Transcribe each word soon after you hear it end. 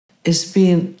It's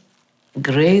been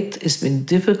great, it's been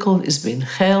difficult, it's been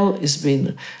hell, it's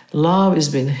been love, it's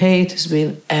been hate, it's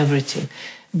been everything.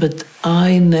 But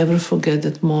I never forget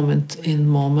that moment in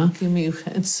MoMA. Give me your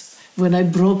hands. When I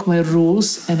broke my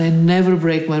rules, and I never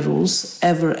break my rules,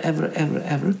 ever, ever, ever,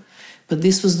 ever. But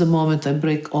this was the moment I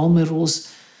break all my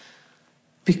rules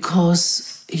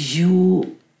because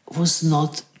you was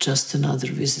not just another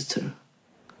visitor.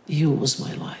 You was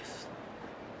my life.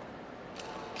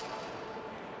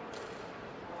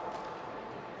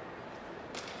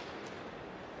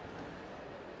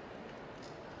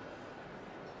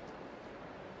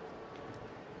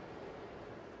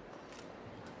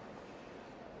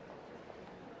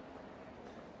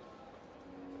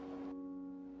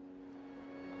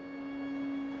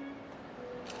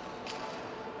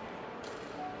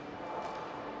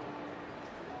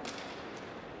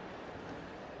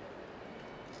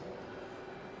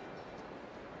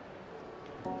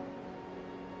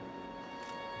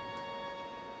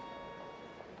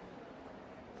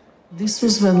 This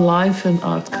was when life and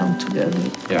art come together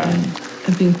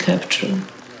and being captured,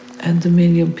 and 1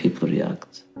 million people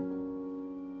react.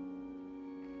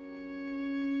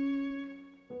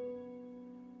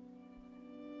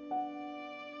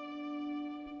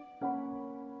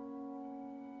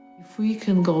 If we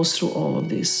can go through all of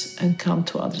this and come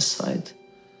to the other side,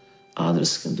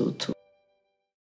 others can do too.